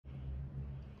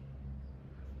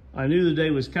I knew the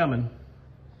day was coming,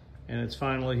 and it's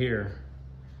finally here.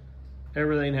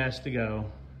 Everything has to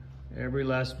go. Every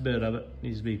last bit of it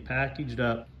needs to be packaged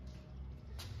up.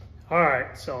 All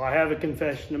right, so I have a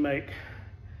confession to make.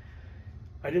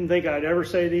 I didn't think I'd ever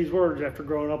say these words after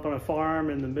growing up on a farm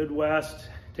in the Midwest,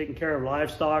 taking care of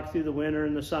livestock through the winter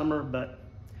and the summer, but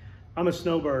I'm a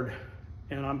snowbird,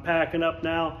 and I'm packing up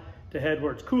now to head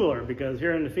where it's cooler, because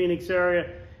here in the Phoenix area,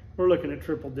 we're looking at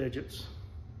triple digits.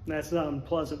 That's not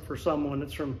unpleasant for someone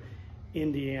that's from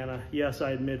Indiana. Yes, I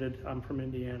admitted I'm from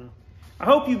Indiana. I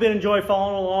hope you've been enjoying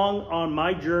following along on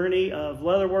my journey of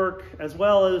leatherwork, as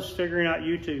well as figuring out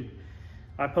YouTube.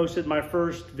 I posted my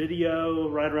first video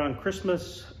right around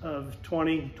Christmas of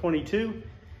 2022,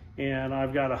 and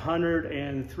I've got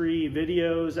 103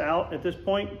 videos out at this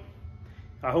point.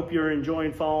 I hope you're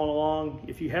enjoying following along.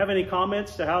 If you have any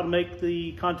comments to how to make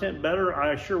the content better,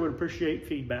 I sure would appreciate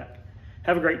feedback.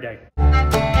 Have a great day.